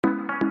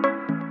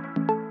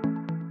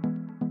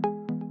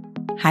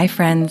Hi,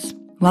 friends.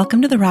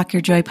 Welcome to the Rock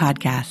Your Joy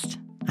podcast.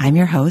 I'm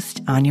your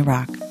host, Anya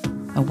Rock,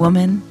 a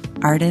woman,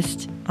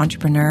 artist,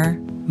 entrepreneur,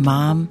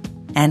 mom,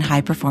 and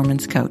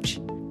high-performance coach.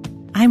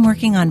 I'm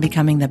working on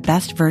becoming the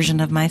best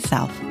version of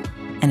myself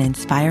and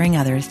inspiring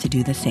others to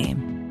do the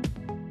same.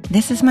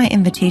 This is my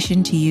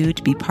invitation to you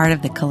to be part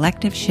of the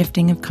collective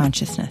shifting of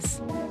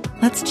consciousness.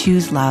 Let's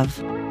choose love,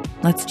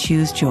 let's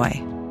choose joy,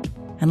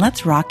 and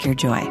let's rock your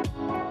joy,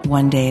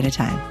 one day at a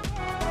time.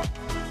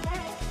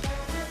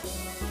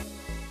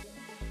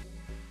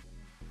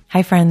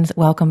 Hi, friends.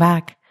 Welcome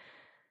back.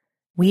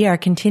 We are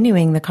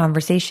continuing the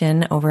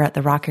conversation over at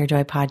the Rock Your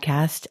Joy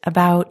podcast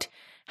about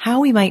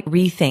how we might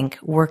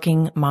rethink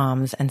working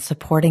moms and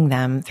supporting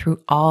them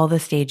through all the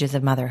stages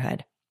of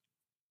motherhood.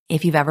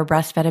 If you've ever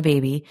breastfed a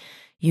baby,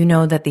 you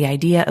know that the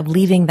idea of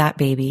leaving that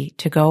baby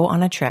to go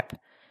on a trip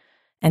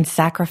and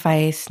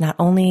sacrifice not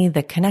only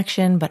the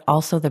connection, but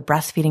also the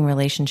breastfeeding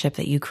relationship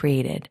that you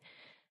created.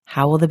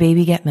 How will the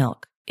baby get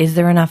milk? Is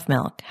there enough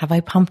milk? Have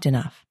I pumped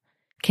enough?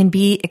 Can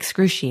be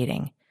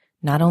excruciating.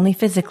 Not only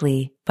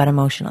physically, but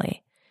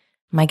emotionally.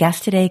 My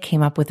guest today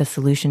came up with a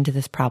solution to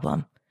this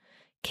problem.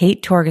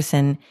 Kate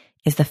Torgerson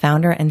is the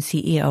founder and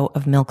CEO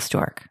of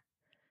Milkstork,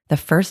 the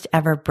first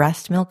ever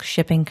breast milk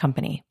shipping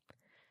company.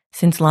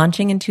 Since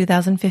launching in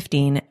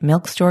 2015,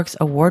 Milkstork's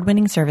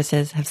award-winning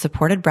services have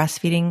supported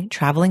breastfeeding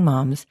traveling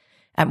moms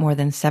at more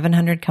than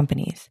 700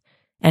 companies,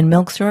 and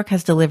Milkstork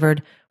has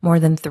delivered more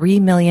than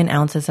 3 million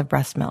ounces of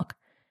breast milk,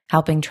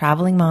 helping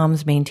traveling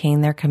moms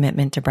maintain their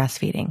commitment to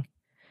breastfeeding.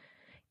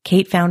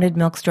 Kate founded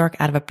Milkstork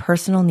out of a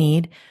personal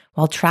need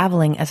while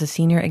traveling as a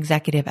senior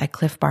executive at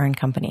Cliff Bar &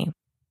 Company.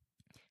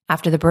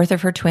 After the birth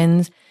of her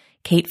twins,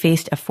 Kate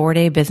faced a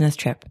 4-day business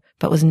trip,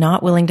 but was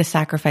not willing to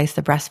sacrifice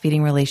the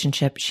breastfeeding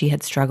relationship she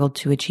had struggled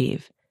to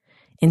achieve.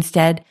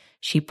 Instead,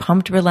 she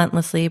pumped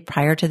relentlessly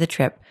prior to the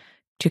trip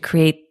to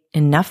create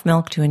enough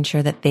milk to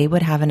ensure that they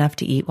would have enough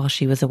to eat while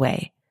she was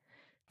away.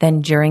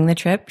 Then during the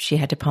trip, she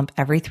had to pump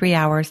every 3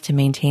 hours to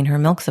maintain her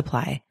milk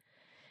supply.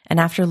 And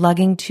after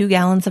lugging 2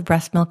 gallons of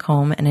breast milk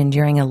home and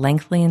enduring a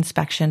lengthy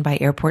inspection by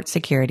airport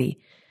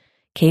security,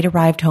 Kate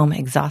arrived home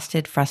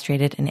exhausted,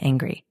 frustrated, and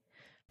angry.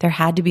 There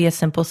had to be a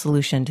simple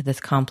solution to this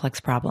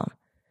complex problem.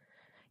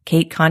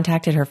 Kate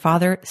contacted her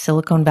father,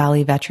 Silicon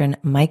Valley veteran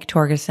Mike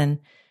Torgerson,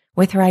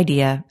 with her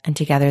idea, and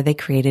together they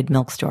created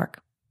Milkstork.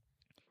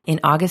 In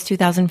August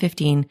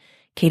 2015,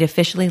 Kate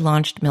officially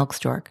launched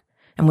Milkstork,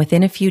 and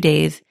within a few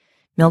days,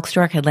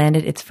 Milkstork had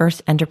landed its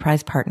first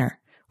enterprise partner,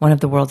 one of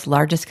the world's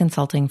largest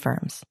consulting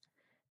firms.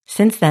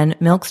 Since then,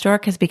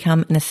 Milkstork has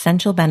become an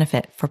essential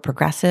benefit for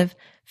progressive,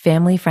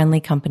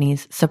 family-friendly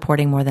companies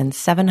supporting more than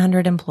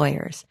 700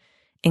 employers,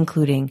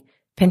 including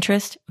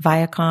Pinterest,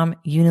 Viacom,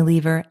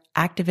 Unilever,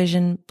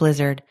 Activision,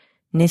 Blizzard,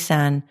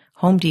 Nissan,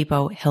 Home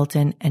Depot,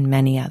 Hilton, and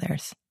many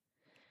others.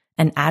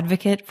 An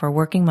advocate for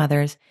working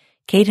mothers,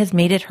 Kate has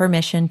made it her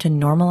mission to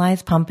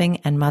normalize pumping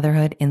and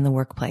motherhood in the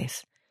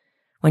workplace.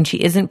 When she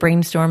isn't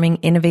brainstorming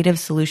innovative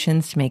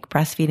solutions to make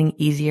breastfeeding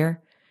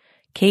easier,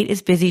 Kate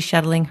is busy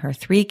shuttling her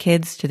 3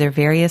 kids to their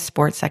various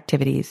sports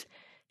activities,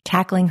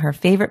 tackling her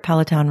favorite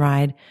Peloton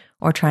ride,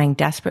 or trying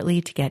desperately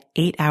to get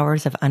 8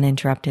 hours of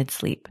uninterrupted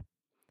sleep.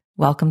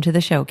 Welcome to the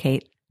show,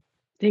 Kate.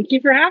 Thank you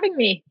for having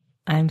me.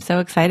 I'm so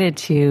excited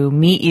to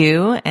meet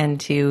you and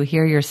to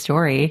hear your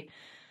story.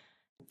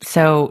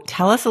 So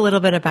tell us a little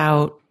bit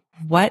about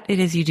what it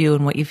is you do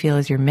and what you feel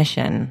is your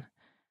mission.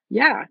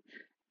 Yeah.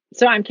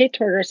 So I'm Kate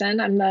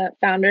Torgerson. I'm the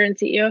founder and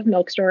CEO of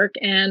Milkstork.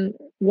 And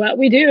what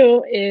we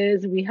do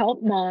is we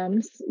help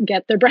moms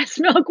get their breast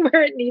milk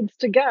where it needs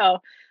to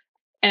go.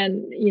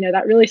 And,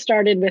 that really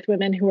started with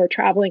women who are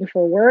traveling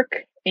for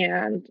work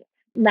and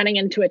running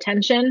into a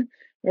tension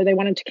where they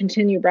wanted to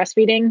continue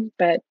breastfeeding,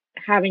 but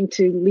having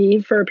to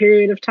leave for a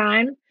period of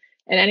time.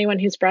 And anyone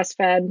who's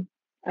breastfed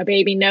a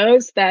baby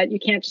knows that you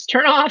can't just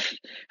turn off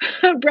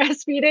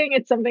breastfeeding.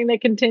 It's something that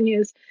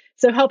continues.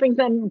 So helping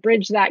them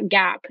bridge that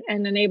gap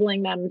and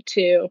enabling them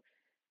to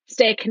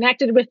stay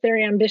connected with their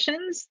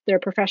ambitions, their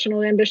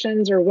professional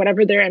ambitions, or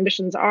whatever their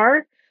ambitions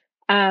are,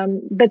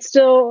 but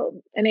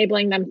still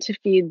enabling them to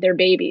feed their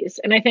babies.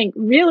 And I think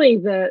really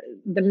the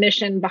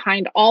mission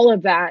behind all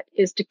of that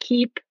is to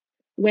keep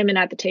women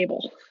at the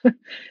table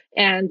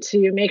and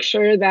to make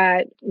sure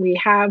that we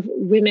have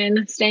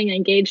women staying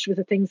engaged with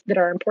the things that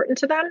are important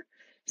to them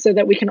so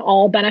that we can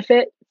all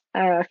benefit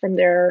from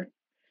their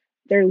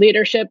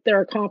leadership,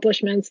 their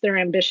accomplishments, their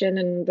ambition,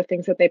 and the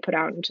things that they put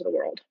out into the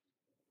world.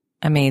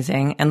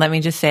 Amazing. And let me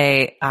just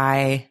say,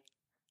 I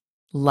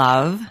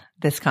love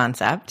this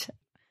concept.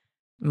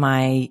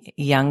 My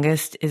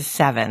youngest is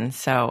 7,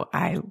 so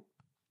I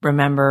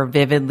remember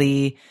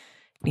vividly,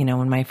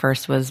 when my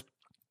first was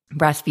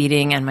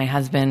breastfeeding and my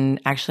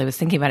husband, actually I was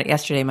thinking about it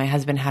yesterday, my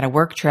husband had a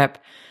work trip,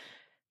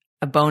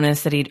 a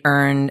bonus that he'd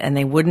earned, and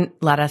they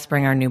wouldn't let us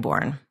bring our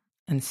newborn.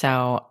 And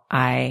so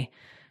I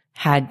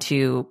had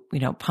to,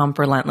 pump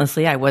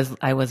relentlessly. I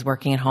was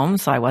working at home,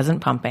 so I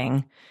wasn't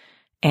pumping.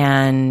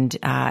 And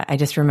I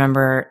just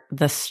remember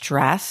the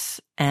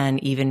stress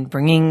and even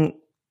bringing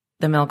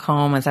the milk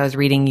home. As I was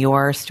reading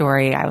your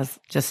story, I was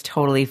just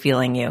totally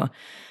feeling you.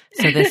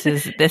 So this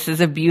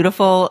is a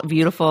beautiful,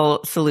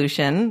 beautiful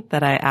solution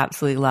that I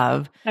absolutely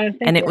love. Oh,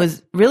 and it you.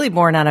 was really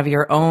born out of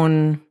your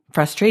own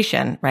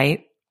frustration,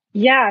 right?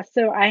 Yeah.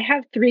 So I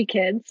have 3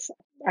 kids.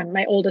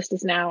 My oldest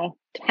is now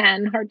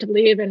 10, hard to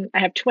believe. And I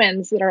have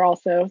twins that are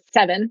also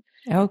 7.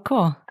 Oh,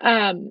 cool.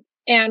 And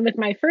with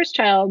my first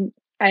child,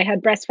 I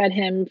had breastfed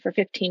him for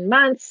 15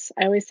 months.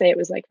 I always say it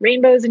was like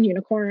rainbows and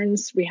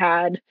unicorns. We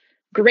had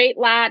great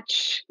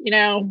latch,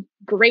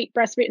 great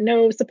breastfeed,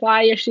 no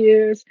supply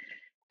issues,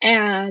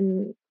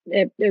 and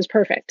it was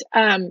perfect.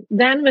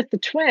 Then with the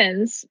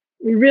twins,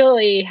 we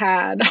really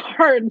had a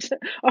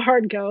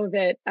hard go of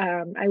it.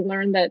 I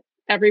learned that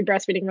every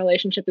breastfeeding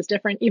relationship is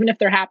different, even if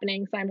they're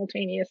happening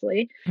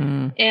simultaneously.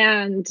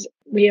 And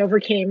we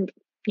overcame,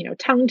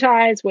 tongue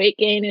ties, weight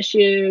gain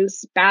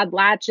issues, bad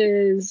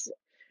latches,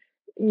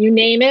 you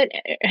name it,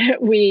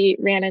 we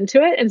ran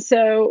into it. And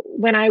so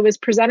when I was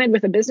presented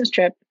with a business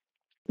trip,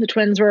 the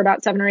twins were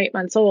about 7 or 8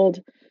 months old.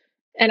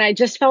 And I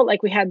just felt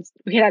like we had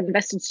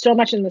invested so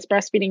much in this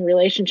breastfeeding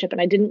relationship,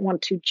 and I didn't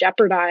want to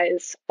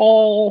jeopardize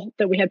all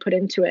that we had put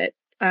into it.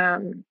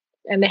 And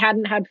they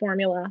hadn't had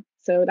formula,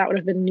 so that would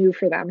have been new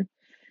for them.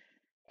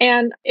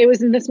 And it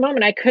was in this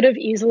moment I could have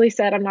easily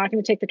said, I'm not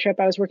going to take the trip.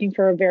 I was working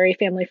for a very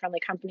family-friendly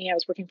company. I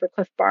was working for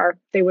Cliff Bar.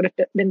 They would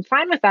have been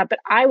fine with that, but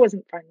I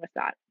wasn't fine with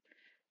that.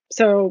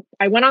 So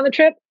I went on the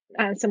trip,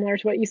 similar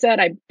to what you said.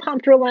 I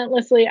pumped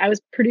relentlessly. I was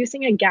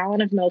producing a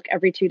gallon of milk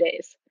every 2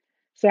 days.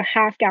 So a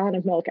half gallon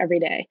of milk every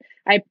day.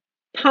 I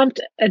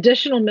pumped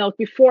additional milk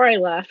before I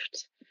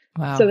left.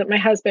 Wow. So that my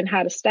husband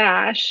had a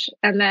stash.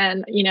 And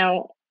then,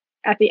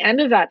 at the end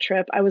of that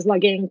trip, I was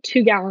lugging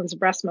 2 gallons of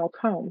breast milk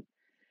home.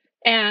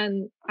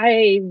 And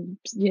I,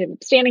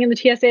 standing in the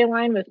TSA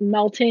line with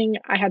melting,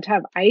 I had to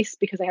have ice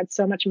because I had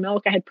so much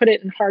milk. I had put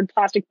it in hard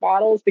plastic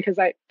bottles because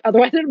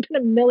otherwise it would have been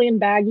a million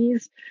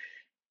baggies.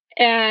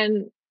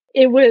 And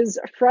it was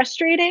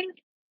frustrating.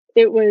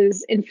 It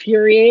was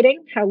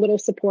infuriating how little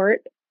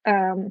support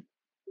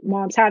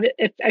moms have.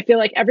 I feel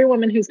like every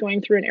woman who's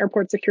going through an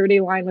airport security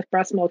line with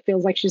breast milk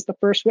feels like she's the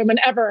first woman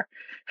ever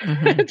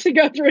to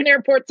go through an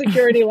airport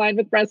security line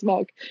with breast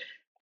milk.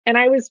 And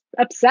I was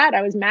upset.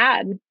 I was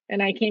mad.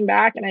 And I came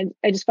back and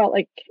I just felt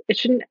like it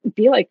shouldn't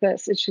be like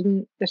this. This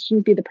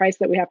shouldn't be the price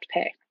that we have to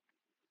pay.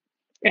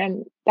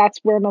 And that's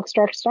where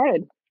Milkstork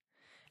started.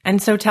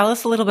 And so tell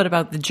us a little bit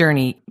about the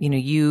journey.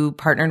 You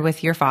partnered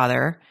with your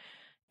father,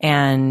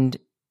 and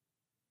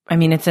I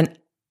mean,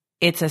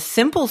 it's a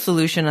simple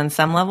solution on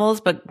some levels,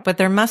 but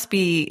there must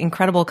be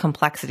incredible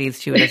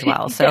complexities to it as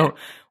well. So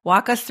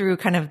walk us through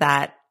kind of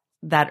that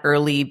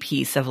early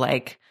piece of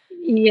like.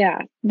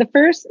 Yeah. The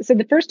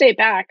first day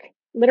back,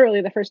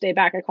 literally the first day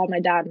back, I called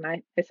my dad and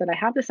I said, I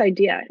have this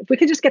idea. If we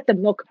could just get the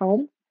milk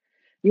home,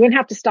 you wouldn't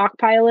have to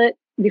stockpile it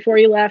before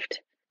you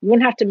left. You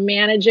wouldn't have to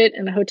manage it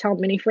in the hotel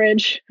mini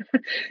fridge.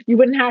 You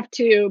wouldn't have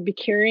to be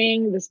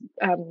carrying this,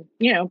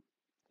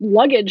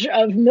 luggage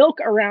of milk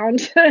around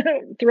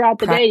throughout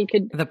the day. You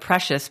could the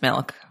precious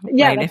milk.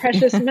 Yeah, right? The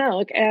precious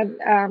milk,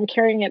 and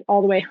carrying it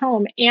all the way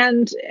home.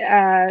 And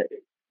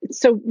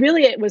so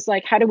really it was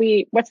like,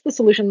 what's the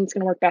solution that's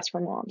going to work best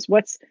for moms?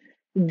 What's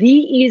the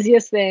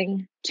easiest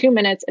thing? 2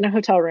 minutes in a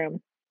hotel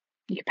room.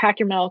 You can pack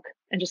your milk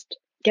and just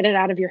get it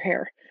out of your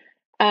hair.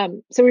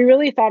 So we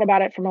really thought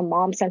about it from a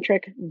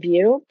mom-centric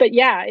view. But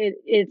yeah,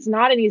 it's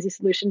not an easy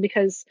solution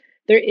because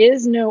there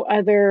is no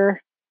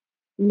other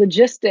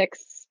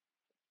logistics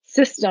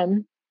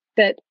system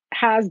that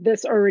has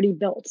this already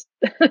built.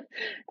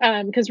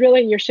 Because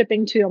really you're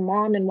shipping to a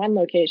mom in one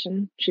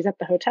location, she's at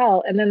the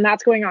hotel, and then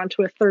that's going on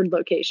to a third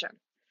location.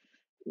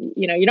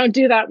 You don't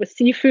do that with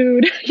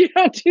seafood. You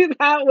don't do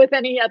that with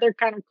any other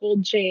kind of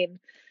cold chain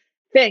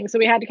thing. So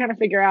we had to kind of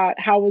figure out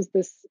how was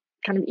this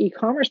kind of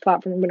e-commerce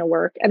platform going to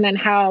work, and then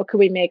how could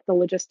we make the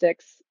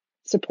logistics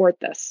support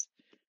this,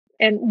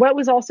 and what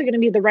was also going to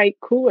be the right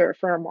cooler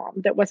for a mom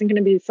that wasn't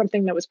going to be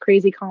something that was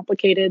crazy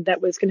complicated,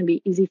 that was going to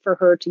be easy for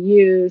her to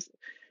use.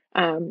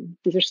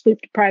 These are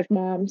sleep deprived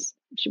moms.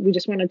 We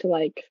just wanted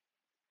to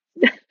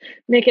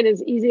make it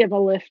as easy of a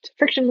lift,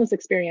 frictionless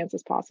experience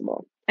as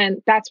possible,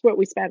 and that's what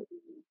we spent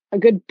a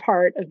good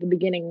part of the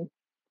beginning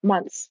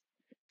months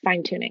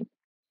fine tuning.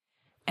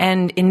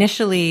 And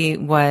initially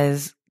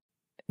was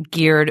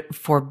geared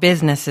for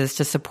businesses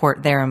to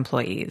support their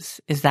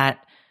employees. Is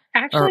that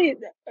actually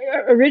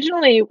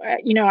originally,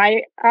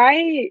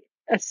 I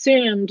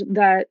assumed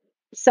that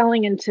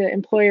selling into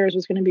employers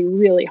was going to be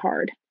really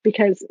hard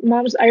because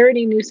I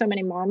already knew so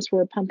many moms who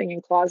were pumping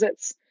in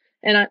closets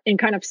and in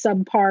kind of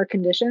subpar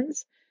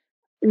conditions.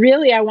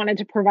 Really, I wanted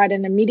to provide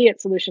an immediate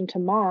solution to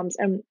moms.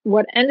 And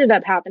what ended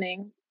up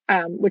happening,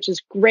 which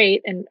is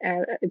great, and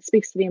it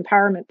speaks to the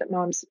empowerment that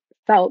moms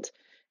felt,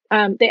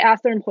 they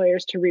asked their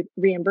employers to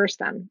reimburse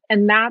them.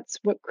 And that's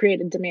what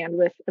created demand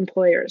with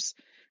employers.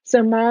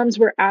 So moms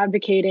were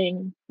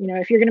advocating,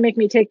 if you're going to make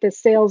me take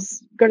this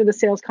go to the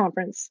sales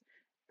conference,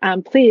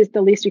 please,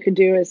 the least you could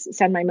do is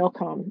send my milk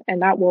home.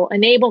 And that will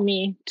enable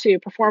me to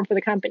perform for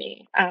the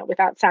company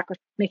without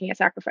making a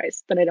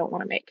sacrifice that I don't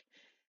want to make.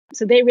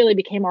 So they really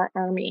became our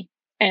army.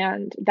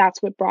 And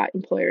that's what brought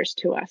employers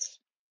to us.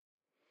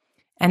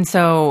 And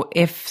so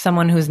if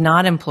someone who's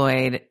not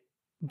employed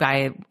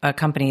by a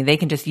company, they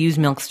can just use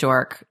Milk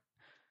Stork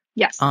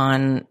Yes.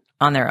 on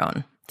their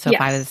own. So if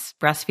I was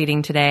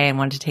breastfeeding today and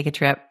wanted to take a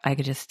trip, I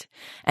could just,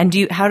 and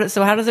how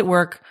does it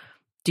work?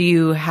 Do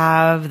you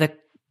have the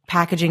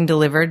packaging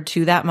delivered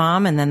to that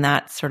mom and then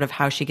that's sort of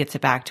how she gets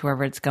it back to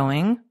wherever it's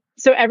going?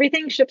 So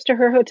everything ships to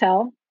her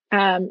hotel.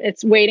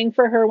 It's waiting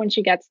for her when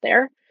she gets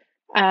there.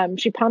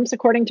 She pumps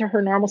according to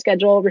her normal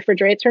schedule,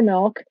 refrigerates her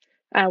milk.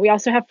 We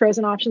also have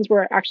frozen options.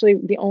 We're actually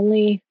the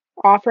only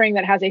offering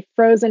that has a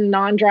frozen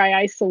non-dry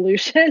ice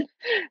solution.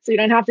 So you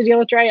don't have to deal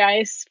with dry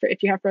ice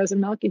if you have frozen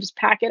milk. You just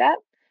pack it up.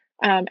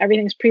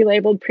 Everything's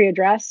pre-labeled,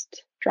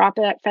 pre-addressed. Drop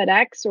it at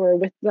FedEx or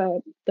with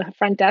the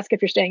front desk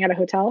if you're staying at a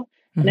hotel,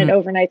 and it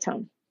overnights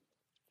home.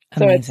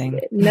 Amazing. So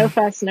it's no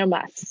fuss, no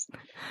muss.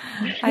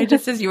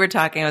 As you were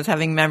talking, I was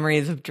having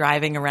memories of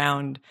driving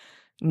around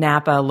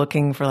Napa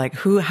looking for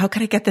how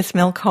can I get this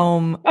milk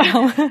home?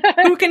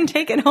 Who can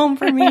take it home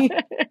for me?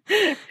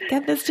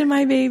 Get this to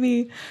my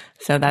baby.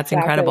 So that's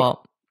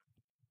incredible.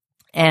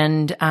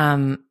 And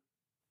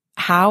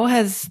how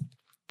has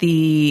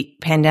the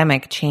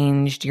pandemic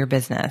changed your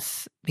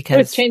business? Because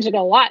it's changed it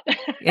a lot.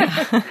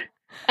 Yeah.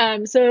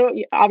 So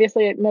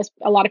obviously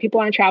a lot of people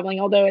aren't traveling,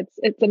 although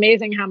it's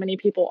amazing how many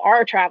people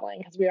are traveling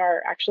because we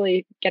are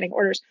actually getting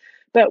orders.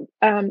 But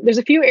there's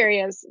a few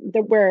areas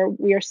where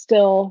we are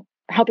still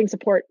helping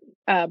support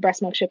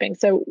breast milk shipping.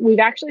 So we've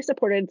actually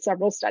supported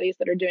several studies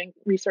that are doing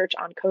research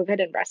on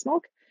COVID and breast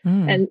milk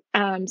and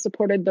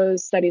supported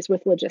those studies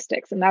with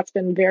logistics. And that's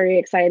been very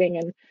exciting.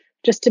 And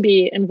just to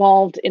be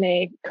involved in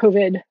a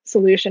COVID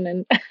solution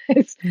and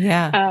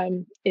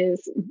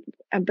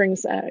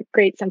brings a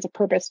great sense of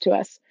purpose to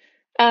us.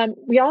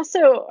 We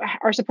also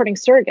are supporting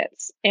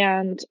surrogates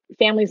and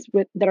families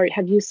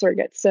have used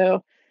surrogates.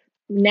 So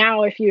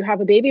now if you have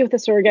a baby with a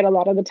surrogate, a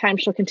lot of the time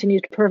she'll continue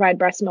to provide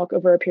breast milk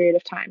over a period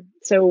of time.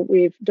 So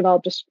we've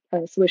developed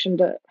a solution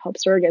to help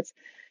surrogates.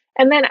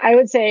 And then I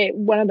would say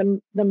one of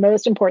the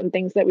most important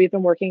things that we've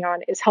been working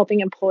on is helping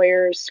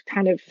employers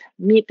kind of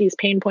meet these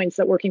pain points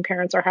that working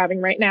parents are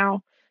having right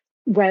now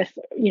with,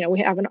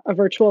 we have a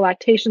virtual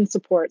lactation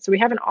support. So we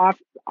have an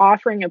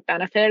offering of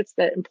benefits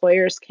that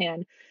employers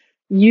can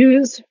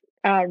use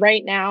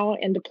right now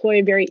and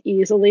deploy very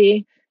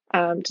easily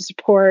to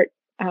support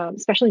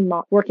especially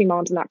working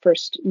moms in that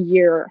first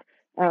year.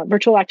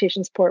 Virtual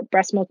lactation support,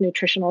 breast milk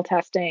nutritional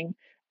testing.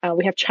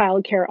 We have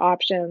childcare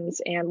options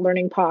and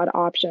learning pod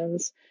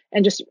options,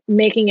 and just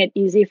making it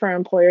easy for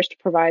employers to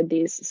provide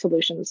these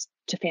solutions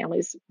to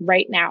families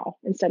right now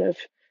instead of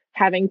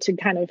having to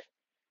kind of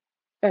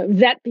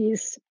vet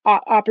these,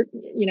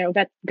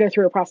 go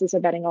through a process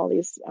of vetting all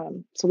these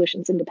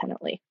solutions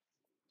independently.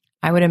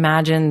 I would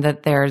imagine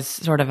that there's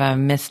sort of a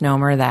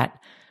misnomer that,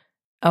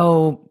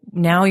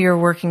 now you're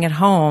working at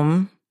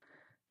home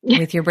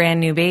with your brand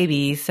new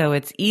baby, so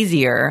it's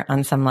easier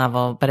on some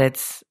level, but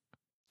it's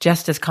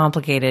just as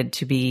complicated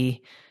to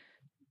be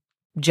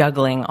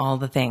juggling all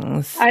the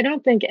things. I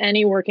don't think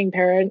any working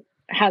parent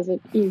has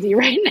it easy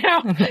right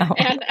now. No.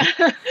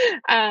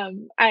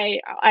 And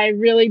I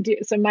really do.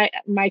 So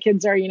my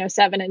kids are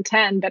 7 and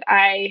 10, but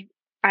I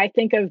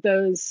think of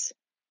those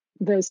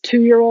moms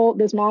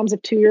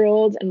of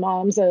 2-year-olds and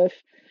moms of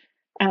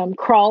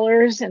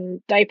crawlers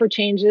and diaper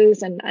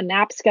changes and a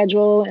nap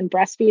schedule and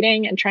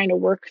breastfeeding and trying to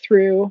work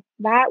through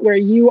that, where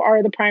you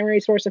are the primary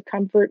source of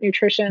comfort,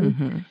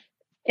 nutrition,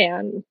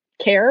 and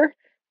care.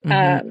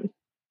 And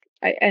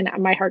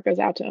my heart goes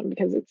out to them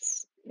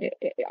because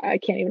I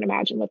can't even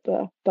imagine what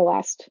the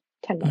last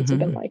 10 months have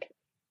been like.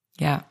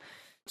 Yeah.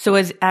 So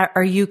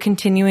are you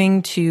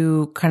continuing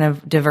to kind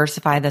of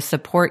diversify the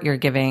support you're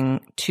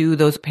giving to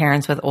those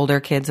parents with older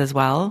kids as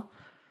well?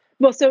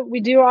 Well, so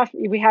we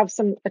have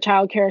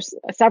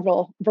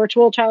several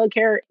virtual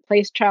childcare,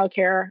 place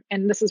childcare,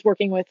 and this is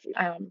working with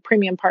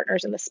premium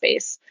partners in the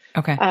space.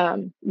 Okay.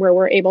 Where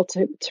we're able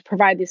to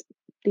provide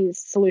these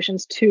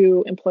solutions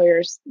to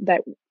employers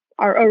that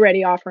are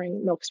already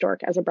offering Milk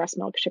Stork as a breast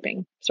milk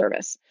shipping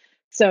service.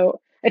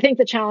 So I think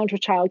the challenge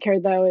with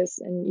childcare, though, is,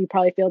 and you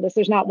probably feel this,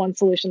 there's not one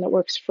solution that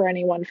works for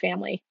any one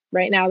family.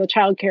 Right now, the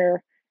childcare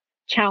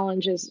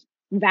challenge is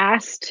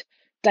vast,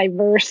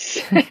 diverse,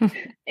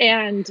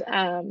 and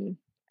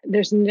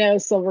there's no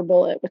silver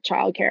bullet with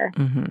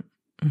childcare.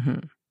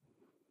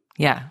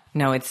 Yeah,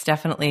 no, it's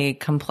definitely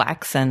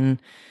complex, and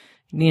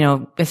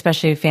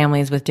especially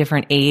families with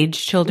different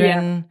age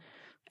children,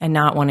 and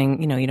not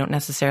wanting, you don't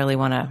necessarily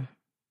want to.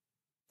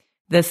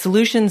 The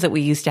solutions that we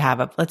used to have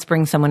of let's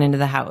bring someone into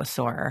the house,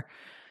 or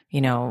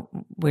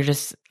we're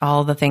just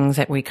all the things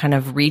that we kind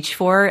of reach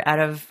for out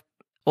of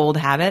old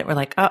habit. We're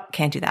like, oh,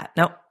 can't do that.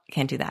 Nope,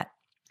 can't do that.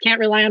 Can't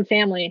rely on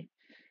family.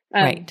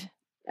 Right.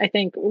 I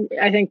think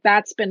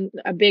that's been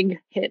a big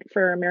hit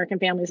for American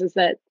families, is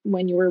that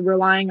when you were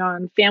relying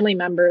on family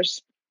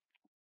members,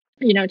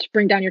 to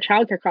bring down your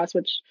childcare costs,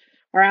 which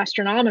are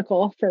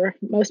astronomical for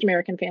most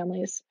American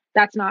families,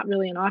 that's not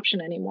really an option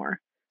anymore,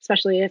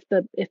 especially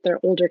if they're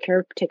older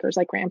caretakers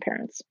like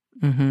grandparents.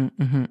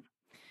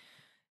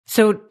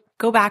 So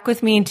go back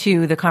with me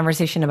to the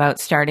conversation about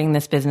starting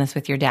this business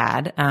with your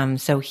dad.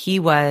 So he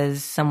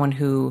was someone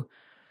who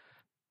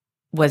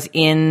was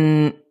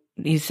in,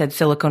 you said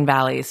Silicon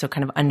Valley, so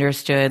kind of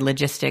understood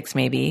logistics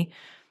maybe.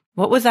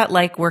 What was that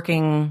like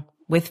working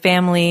with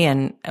family?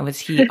 And was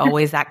he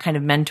always that kind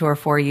of mentor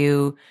for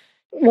you?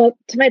 Well,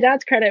 to my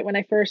dad's credit, when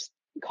I first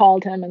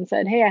called him and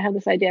said, hey, I have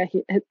this idea,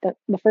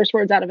 the first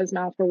words out of his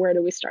mouth were, where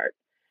do we start?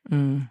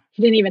 He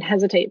didn't even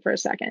hesitate for a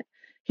second.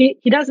 He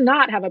does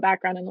not have a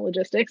background in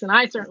logistics, and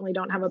I certainly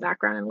don't have a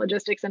background in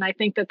logistics. And I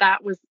think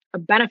that was a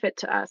benefit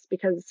to us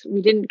because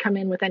we didn't come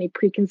in with any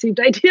preconceived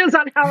ideas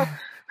on how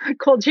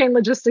cold chain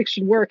logistics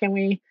should work. And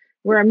we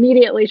were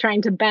immediately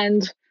trying to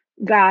bend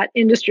that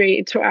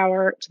industry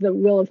to the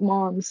will of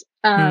moms.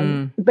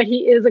 But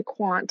he is a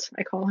quant.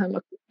 I call him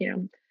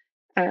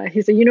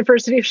he's a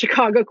University of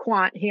Chicago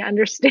quant. He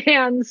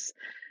understands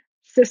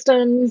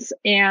systems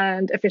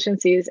and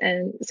efficiencies.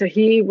 And so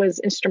he was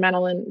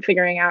instrumental in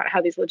figuring out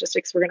how these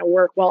logistics were going to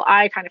work, while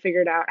I kind of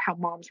figured out how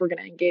moms were going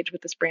to engage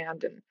with this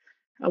brand and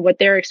what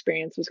their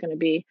experience was going to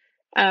be.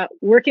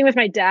 Working with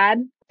my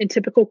dad in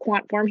typical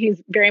quant form,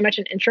 he's very much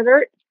an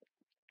introvert.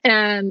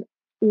 And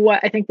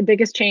what I think the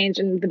biggest change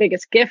and the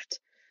biggest gift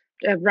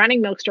of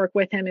running Milk Stork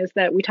with him is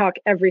that we talk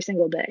every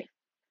single day,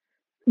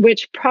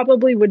 which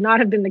probably would not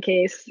have been the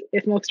case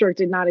if Milk Stork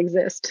did not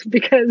exist,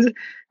 because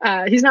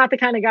he's not the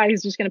kind of guy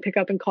who's just going to pick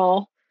up and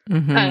call,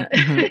 and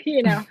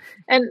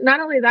not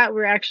only that,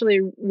 we're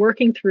actually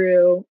working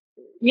through,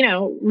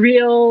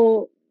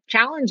 real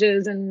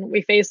challenges, and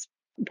we face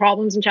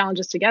problems and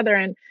challenges together.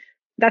 And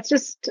that's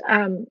just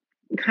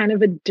kind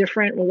of a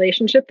different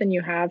relationship than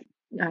you have,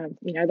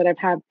 that I've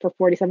had for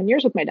 47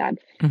 years with my dad.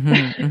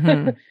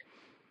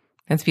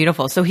 That's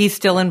beautiful. So he's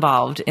still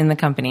involved in the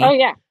company. Oh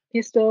yeah.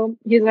 He's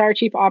our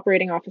chief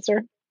operating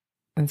officer.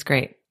 That's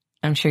great.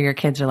 I'm sure your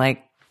kids are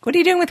like, what are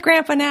you doing with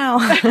Grandpa now?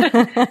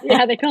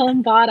 Yeah, they call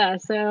him Bada.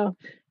 So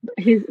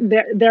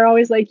they're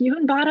always like, you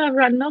and Bada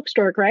run Milk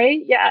Stork, right?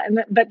 Yeah.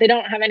 But they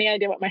don't have any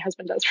idea what my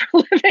husband does for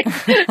a living.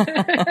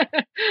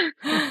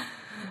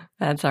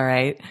 That's all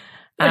right.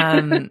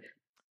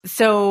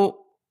 So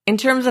in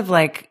terms of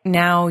like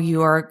now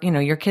your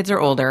kids are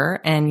older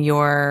and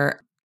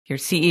you're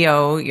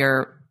CEO,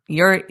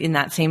 you're in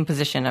that same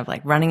position of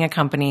like running a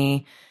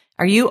company.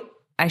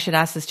 I should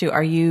ask this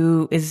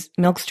too. Is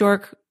Milk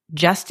Stork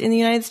just in the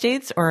United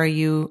States, or are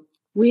you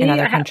in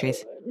other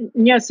countries?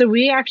 Yeah. So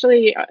we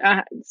actually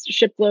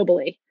ship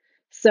globally.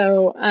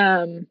 So,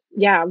 Amazing.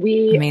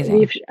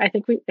 I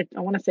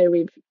want to say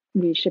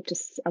we shipped to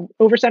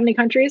over 70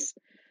 countries.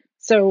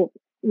 So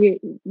we've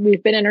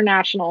been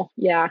international.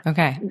 Yeah.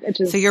 Okay.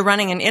 So you're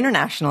running an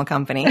international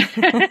company,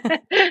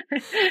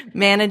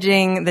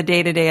 managing the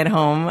day-to-day at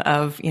home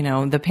of,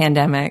 the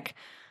pandemic.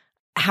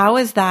 How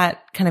has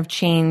that kind of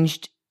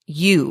changed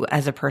you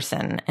as a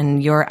person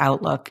and your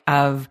outlook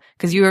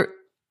because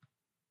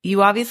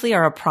you obviously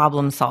are a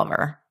problem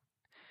solver.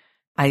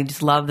 I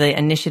just love the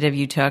initiative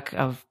you took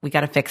of, we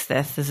got to fix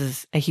this. This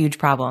is a huge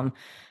problem.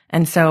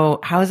 And so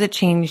how has it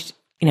changed,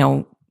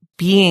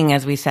 being,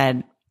 as we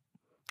said,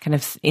 kind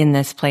of in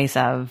this place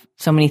of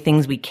so many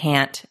things we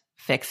can't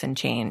fix and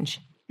change?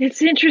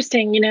 It's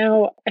interesting.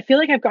 I feel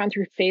like I've gone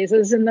through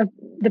phases in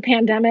the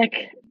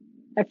pandemic.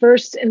 At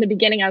first, in the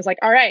beginning, I was like,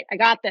 all right, I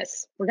got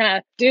this. We're going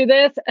to do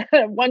this.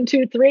 1,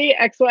 2, 3,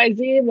 X, Y,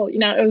 Z. Well,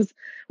 it was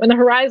when the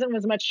horizon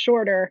was much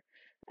shorter.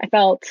 I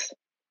felt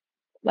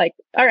like,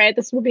 all right,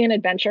 this will be an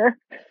adventure.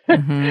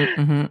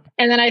 And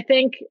then I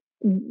think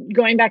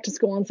going back to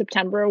school in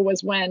September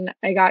was when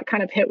I got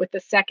kind of hit with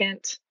the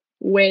second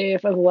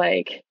wave of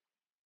like,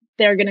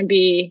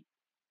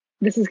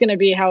 this is going to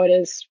be how it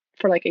is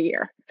for like a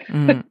year.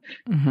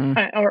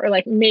 Or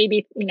like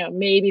maybe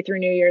through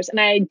New Year's. And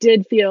I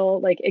did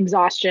feel like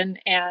exhaustion.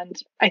 And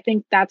I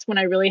think that's when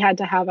I really had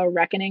to have a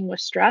reckoning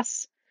with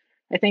stress.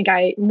 I think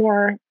I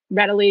more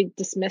readily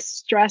dismissed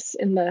stress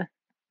in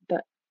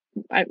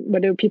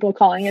what are people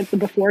calling it? The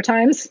before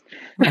times.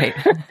 Right.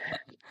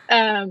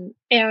 And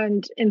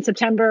in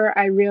September,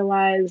 I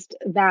realized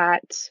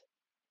that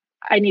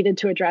I needed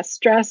to address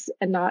stress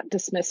and not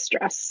dismiss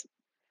stress.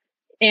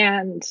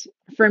 And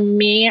for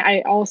me,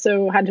 I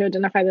also had to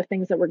identify the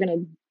things that were going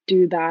to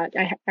do that.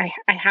 I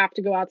have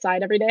to go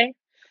outside every day.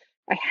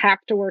 I have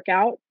to work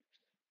out.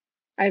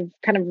 I've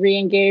kind of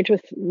re-engaged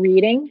with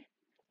reading,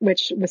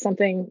 which was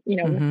something,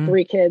 with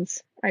 3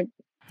 kids, I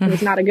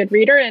was not a good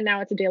reader, and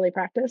now it's a daily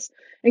practice.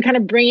 And kind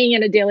of bringing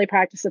in a daily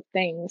practice of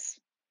things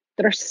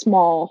that are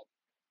small,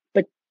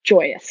 but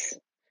joyous.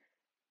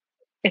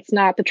 It's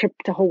not the trip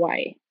to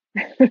Hawaii.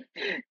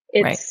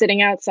 It's right.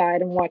 Sitting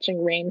outside and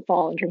watching rain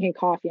fall and drinking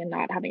coffee and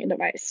not having a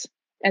device.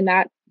 And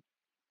that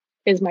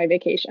is my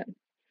vacation.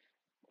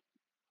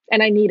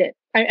 And I need it.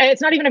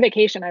 It's not even a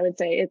vacation, I would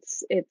say.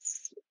 It's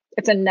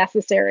a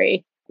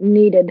necessary,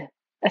 needed,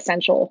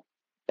 essential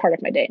part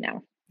of my day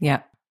now.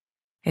 Yeah.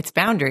 It's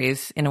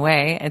boundaries in a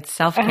way. It's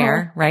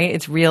self-care, right?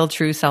 It's real,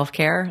 true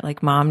self-care.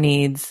 Like mom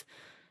needs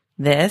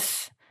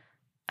this.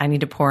 I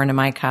need to pour into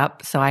my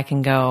cup so I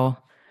can go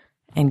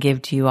and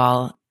give to you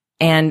all.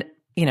 And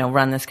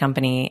run this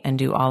company and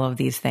do all of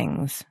these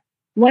things.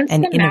 Once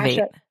and the innovate.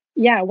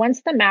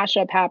 once the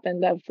mashup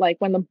happened of like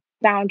when the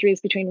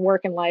boundaries between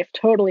work and life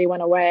totally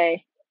went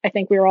away, I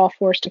think we were all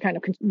forced to kind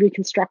of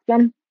reconstruct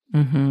them.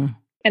 Mm-hmm.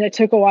 And it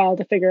took a while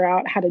to figure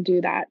out how to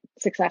do that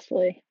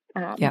successfully,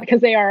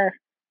 because they are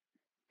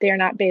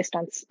not based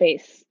on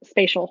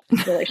spatial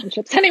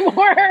relationships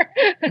anymore.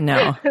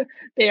 No.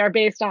 They are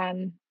based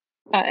on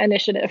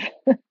initiative.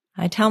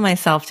 I tell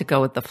myself to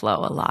go with the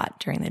flow a lot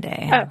during the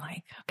day. I'm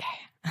like,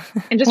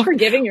 okay. And just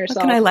forgiving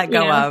yourself. What can I let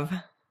go of?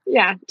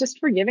 Yeah, just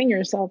forgiving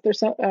yourself.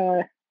 There's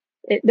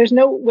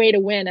no way to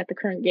win at the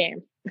current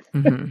game.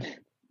 Mm-hmm.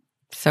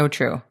 So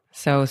true.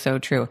 So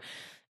true.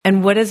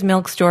 And what does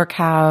Milk Stork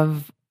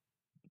have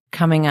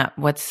coming up?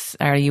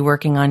 Are you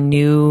working on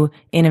new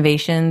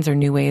innovations or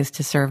new ways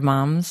to serve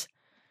moms?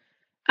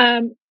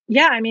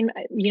 Yeah, I mean,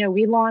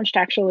 we launched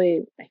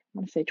actually, I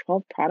want to say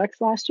 12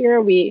 products last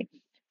year.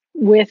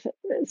 With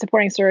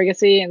supporting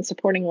surrogacy and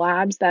supporting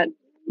labs, that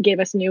gave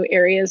us new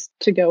areas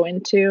to go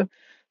into.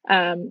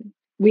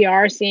 We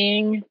are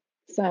seeing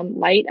some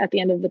light at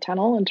the end of the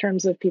tunnel in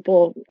terms of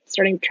people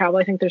starting to travel.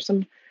 I think there's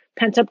some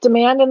pent up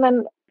demand, and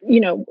then,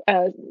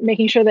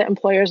 making sure that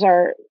employers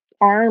are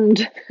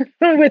armed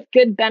with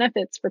good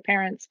benefits for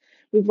parents.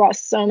 We've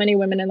lost so many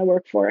women in the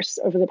workforce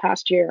over the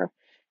past year.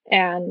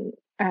 And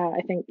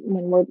I think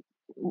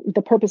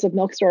the purpose of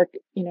Milk Stork,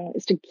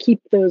 is to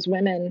keep those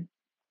women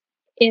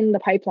in the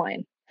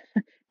pipeline.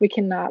 We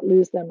cannot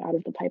lose them out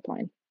of the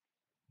pipeline.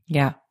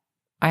 Yeah.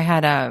 I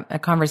had a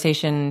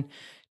conversation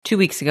 2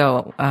 weeks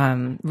ago,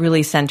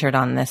 really centered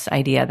on this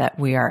idea that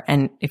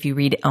and if you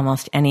read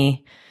almost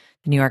any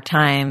New York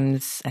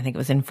Times, I think it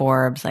was in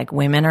Forbes, like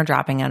women are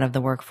dropping out of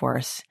the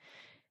workforce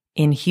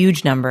in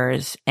huge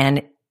numbers,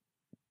 and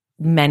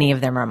many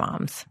of them are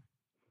moms.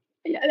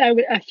 Yeah,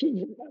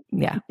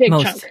 big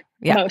most. Chunk,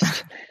 yeah.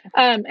 Most.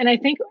 And I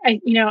think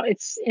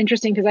it's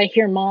interesting because I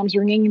hear moms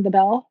ringing the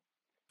bell,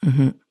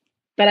 mm-hmm.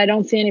 but I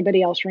don't see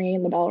anybody else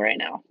ringing the bell right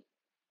now.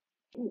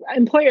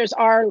 Employers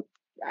are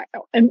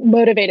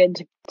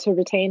motivated to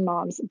retain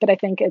moms, but I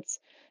think it's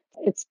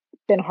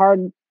been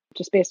hard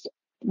just based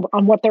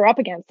on what they're up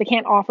against. They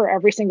can't offer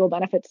every single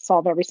benefit to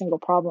solve every single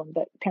problem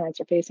that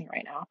parents are facing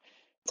right now.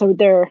 So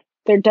there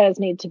does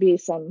need to be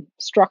some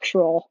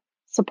structural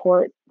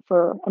support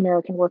for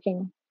American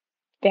working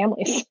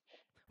families.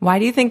 Why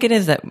do you think it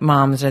is that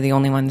moms are the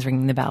only ones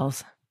ringing the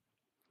bells?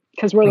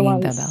 Because we're the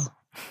ones.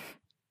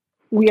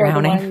 We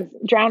drowning. Are the ones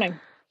drowning.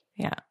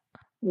 Yeah.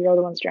 We are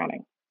the ones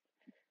drowning.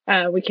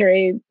 We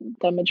carry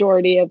the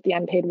majority of the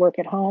unpaid work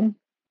at home.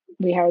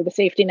 We are the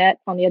safety net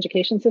on the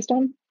education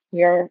system.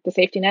 We are the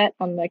safety net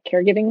on the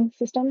caregiving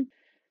system.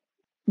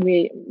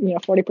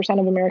 40%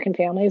 of American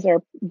families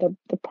are the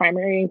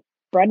primary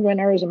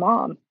breadwinner is a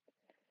mom.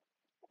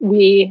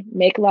 We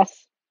make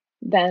less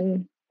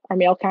than our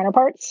male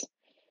counterparts.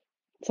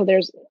 So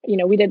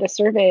we did a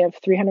survey of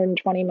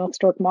 320 Milk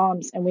Stork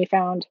moms, and we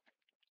found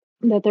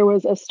that there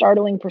was a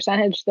startling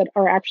percentage that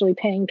are actually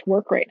paying to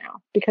work right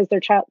now because their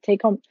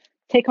take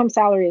home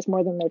salary is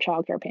more than their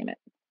childcare payment.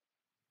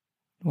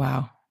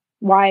 Wow.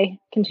 Why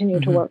continue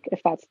to work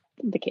if that's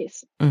the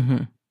case?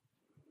 Mm-hmm.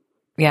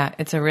 Yeah,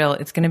 it's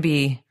going to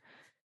be,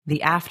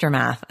 the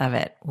aftermath of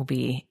it will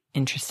be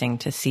interesting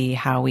to see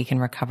how we can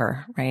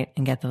recover, right?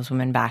 And get those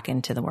women back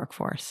into the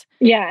workforce.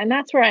 Yeah. And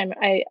that's where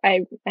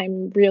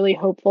I'm really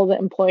hopeful that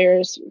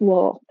employers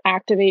will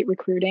activate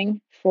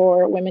recruiting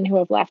for women who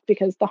have left,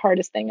 because the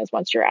hardest thing is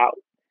once you're out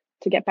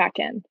to get back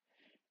in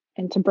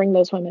and to bring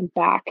those women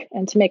back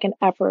and to make an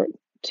effort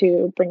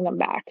to bring them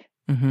back.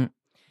 Mm-hmm.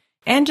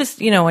 And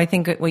just, I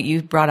think what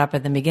you brought up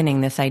at the beginning,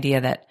 this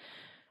idea that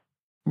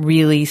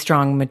really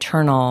strong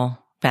maternal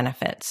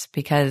benefits,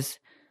 because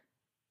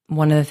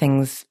one of the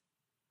things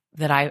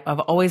that I've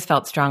always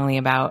felt strongly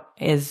about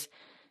is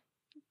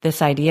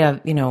this idea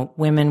of,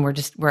 women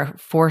we're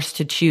forced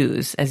to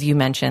choose, as you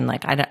mentioned.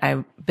 Like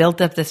I built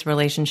up this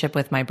relationship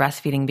with my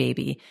breastfeeding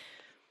baby,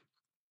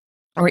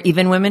 or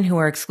even women who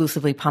are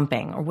exclusively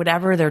pumping, or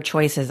whatever their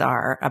choices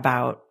are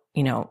about,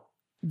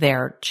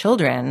 their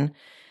children.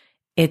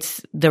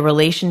 It's the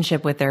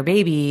relationship with their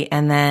baby,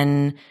 and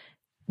then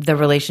the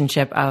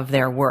relationship of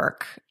their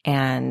work.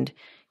 And,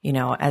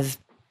 as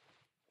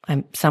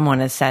someone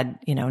has said,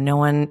 no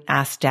one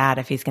asks dad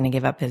if he's going to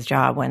give up his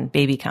job when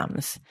baby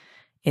comes.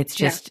 It's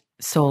just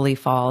solely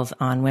falls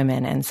on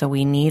women. And so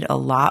we need a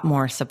lot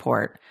more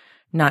support,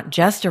 not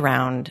just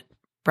around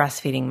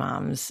breastfeeding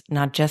moms,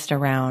 not just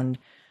around,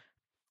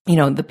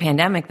 the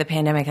pandemic. The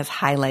pandemic has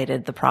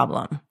highlighted the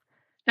problem.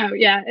 Oh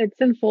yeah, it's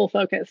in full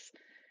focus.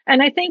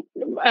 And I think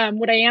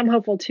what I am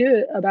hopeful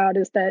too about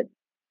is that,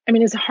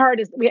 as hard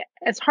as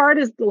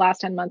the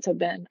last 10 months have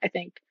been, I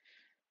think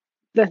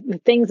the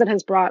things that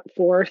has brought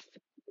forth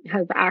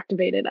have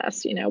activated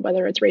us,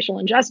 whether it's racial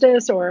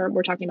injustice or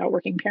we're talking about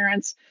working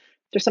parents.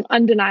 There's some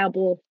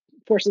undeniable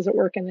forces at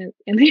work in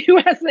the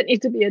US that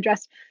need to be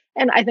addressed.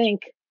 And I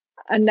think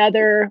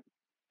another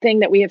thing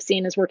that we have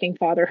seen is working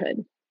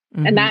fatherhood.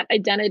 Mm-hmm. And that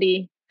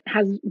identity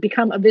has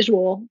become a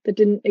visual that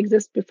didn't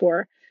exist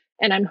before.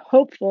 And I'm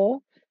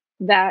hopeful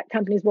that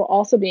companies will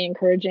also be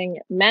encouraging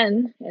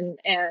men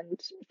and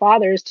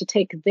fathers to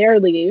take their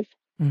leave,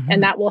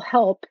 and that will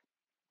help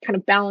kind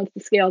of balance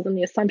the scales, and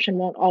the assumption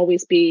won't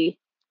always be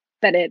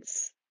that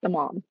it's the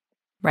mom.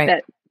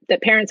 Right.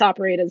 That parents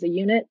operate as a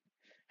unit,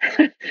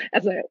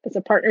 as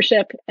a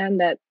partnership, and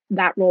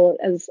that role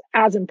is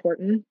as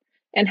important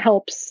and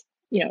helps.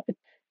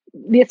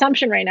 The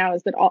assumption right now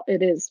is that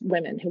it is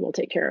women who will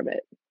take care of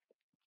it,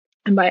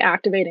 and by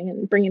activating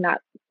and bringing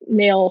that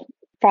male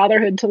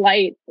fatherhood to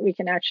light, we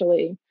can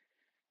actually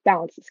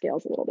balance the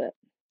scales a little bit.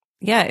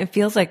 Yeah, it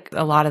feels like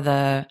a lot of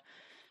the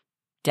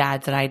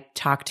dads that I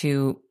talked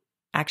to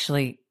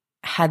actually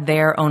had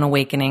their own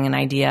awakening and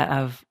idea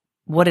of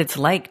what it's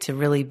like to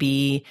really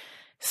be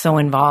so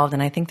involved.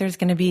 And I think there's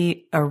going to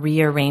be a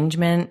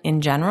rearrangement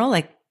in general,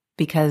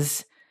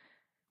 because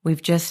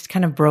we've just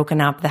kind of broken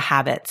up the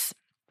habits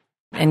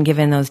and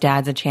given those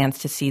dads a chance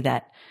to see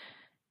that,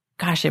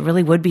 gosh, it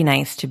really would be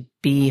nice to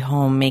be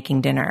home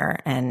making dinner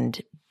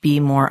and be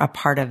more a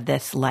part of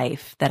this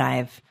life that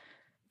I've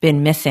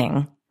been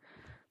missing.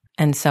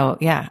 And so,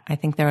 yeah, I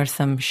think there is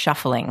some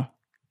shuffling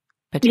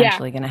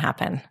potentially going to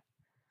happen.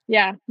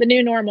 Yeah. The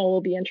new normal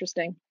will be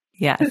interesting.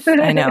 Yes,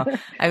 I know.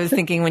 I was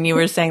thinking when you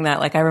were saying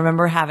that, I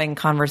remember having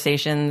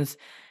conversations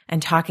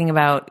and talking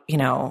about,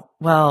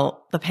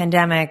 the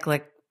pandemic,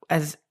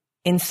 as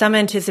in some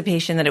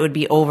anticipation that it would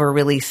be over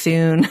really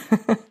soon.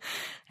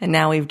 And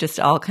now we've just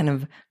all kind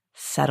of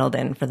settled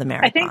in for the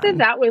marathon. I think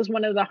that was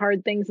one of the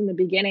hard things in the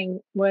beginning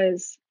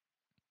was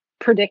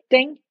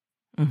predicting.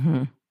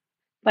 Mm-hmm.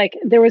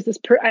 There was this,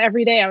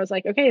 every day I was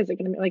like, okay, is it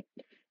going to be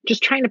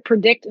just trying to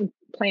predict and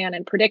plan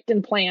and predict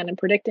and plan and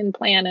predict and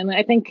plan. And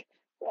I think,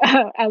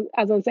 as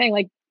I was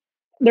saying,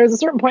 there's a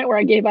certain point where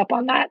I gave up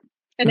on that,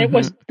 and it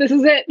was, this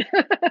is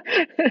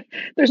it.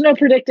 There's no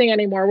predicting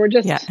anymore. We're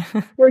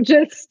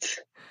just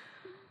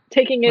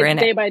taking it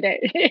day by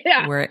day.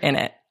 Yeah. We're in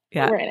it.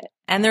 Yeah. We're in it.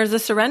 And there's a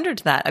surrender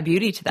to that, a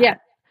beauty to that.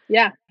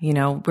 Yeah. We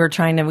were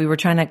trying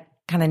to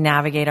kind of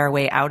navigate our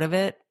way out of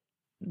it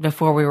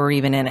before we were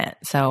even in it.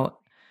 So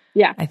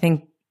yeah, I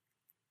think,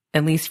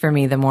 at least for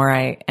me, the more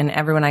and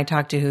everyone I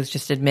talk to who's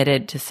just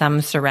admitted to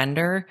some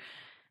surrender,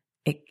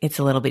 it's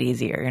a little bit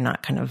easier. You're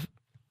not kind of,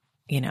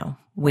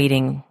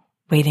 waiting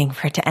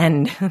for it to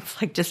end. It's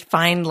just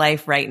find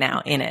life right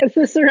now in it. It's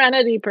the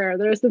serenity prayer.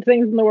 There's the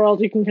things in the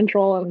world you can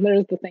control, and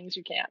there's the things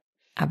you can't.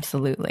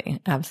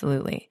 Absolutely.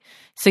 Absolutely.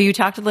 So you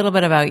talked a little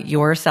bit about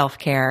your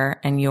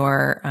self-care and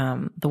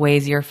your, the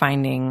ways you're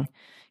finding,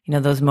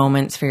 those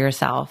moments for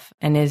yourself.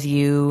 And as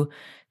you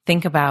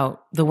think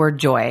about the word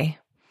joy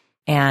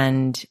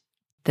and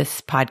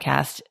this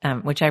podcast,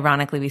 which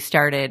ironically we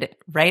started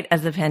right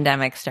as the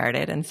pandemic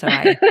started. And so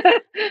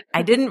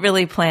I didn't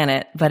really plan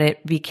it, but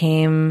it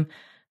became,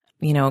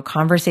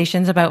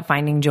 conversations about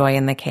finding joy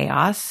in the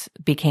chaos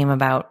became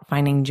about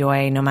finding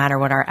joy no matter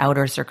what our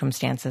outer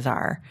circumstances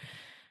are.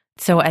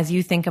 So as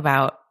you think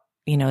about,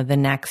 the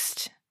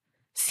next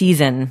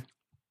season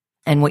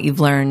and what you've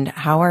learned,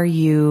 how are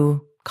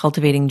you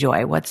cultivating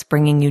joy? What's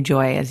bringing you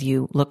joy as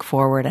you look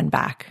forward and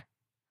back?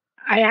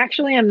 I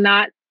actually am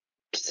not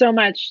so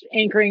much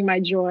anchoring my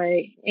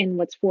joy in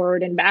what's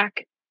forward and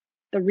back.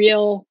 The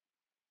real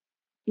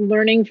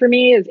learning for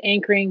me is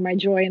anchoring my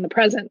joy in the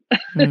present.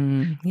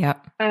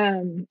 Yep.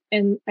 And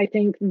I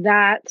think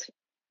that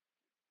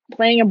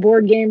playing a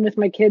board game with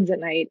my kids at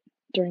night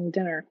during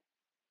dinner,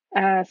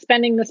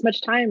 spending this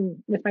much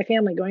time with my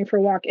family, going for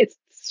a walk, it's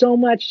so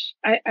much.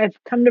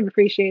 I've come to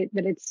appreciate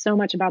that it's so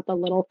much about the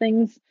little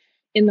things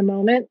in the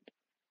moment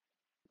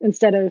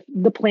instead of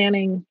the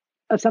planning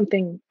of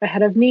something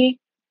ahead of me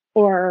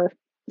or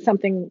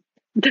something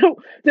that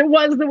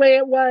was the way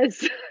it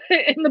was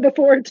in the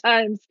before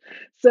times.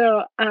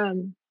 So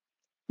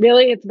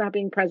really it's about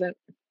being present.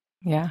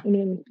 Yeah. I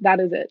mean, that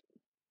is it.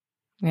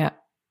 Yeah.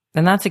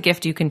 And that's a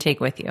gift you can take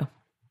with you,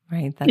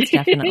 right? That's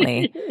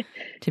definitely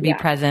to be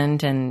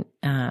present and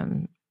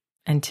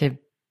to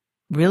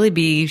really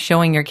be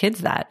showing your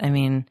kids that. I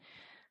mean,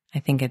 I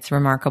think it's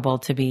remarkable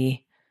to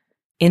be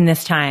in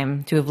this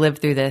time, to have lived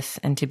through this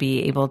and to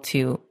be able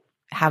to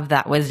have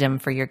that wisdom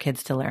for your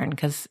kids to learn,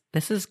 because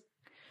this is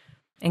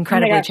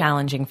incredibly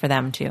challenging for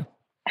them too.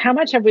 How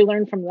much have we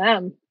learned from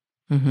them?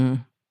 Mm-hmm.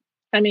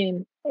 I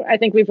mean, I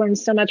think we've learned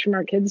so much from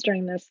our kids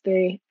during this.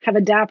 They have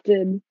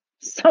adapted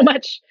so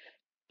much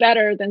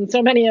better than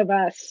so many of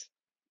us,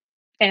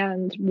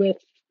 and with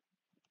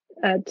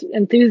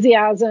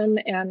enthusiasm,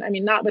 and I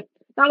mean, not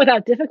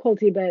without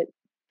difficulty, but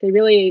they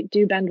really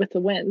do bend with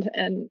the wind.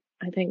 And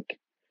I think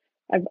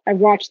I've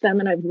watched them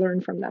and I've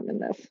learned from them in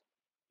this.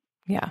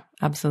 Yeah,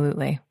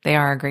 absolutely. They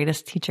are our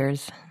greatest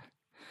teachers.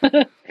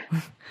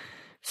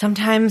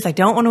 Sometimes I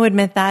don't want to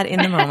admit that in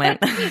the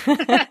moment.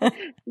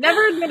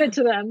 Never admit it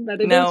to them,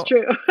 but it is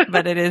true.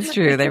 But it is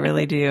true. They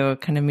really do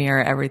kind of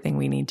mirror everything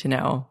we need to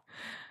know.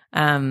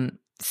 I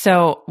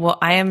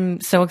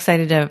am so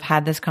excited to have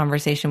had this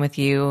conversation with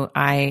you.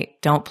 I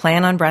don't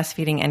plan on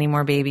breastfeeding any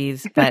more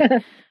babies, but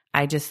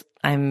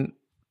I'm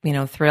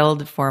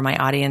thrilled for my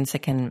audience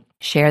that can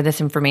share this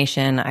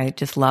information. I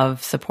just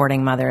love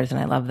supporting mothers, and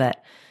I love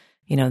that,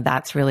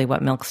 that's really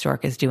what Milk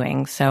Stork is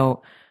doing.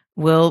 So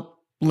we'll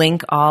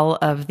link all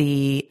of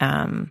the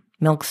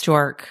Milk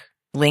Stork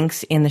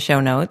links in the show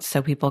notes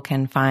so people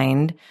can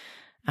find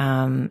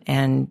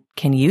and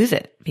can use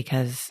it,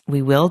 because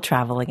we will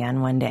travel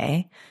again one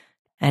day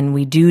and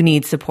we do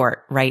need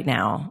support right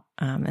now.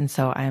 And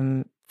so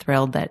I'm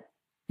thrilled that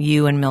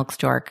you and Milk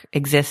Stork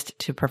exist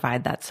to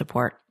provide that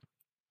support.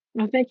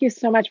 Well, thank you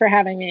so much for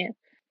having me.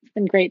 It's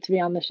been great to be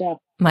on the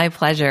show. My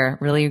pleasure.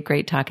 Really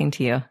great talking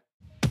to you.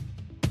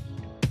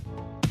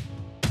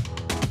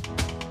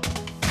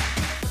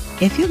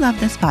 If you love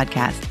this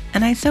podcast,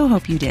 and I so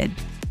hope you did,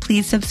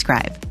 please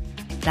subscribe.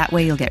 That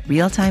way you'll get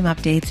real-time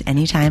updates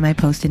anytime I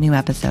post a new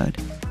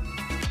episode.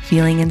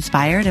 Feeling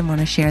inspired and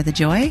want to share the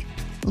joy?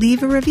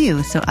 Leave a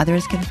review so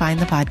others can find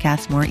the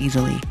podcast more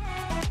easily.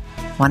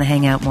 Want to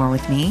hang out more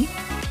with me?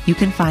 You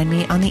can find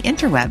me on the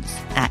interwebs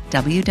at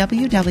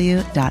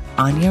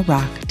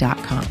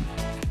www.anyarock.com.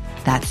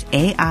 That's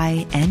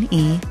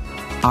AINEROCK.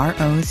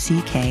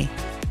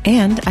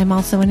 And I'm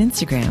also on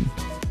Instagram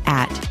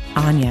at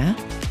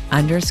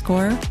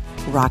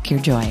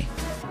Anya_rockyourjoy.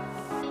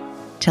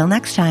 Till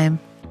next time,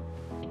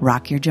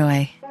 rock your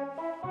joy.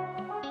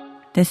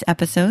 This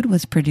episode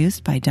was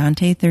produced by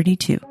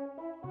Dante32.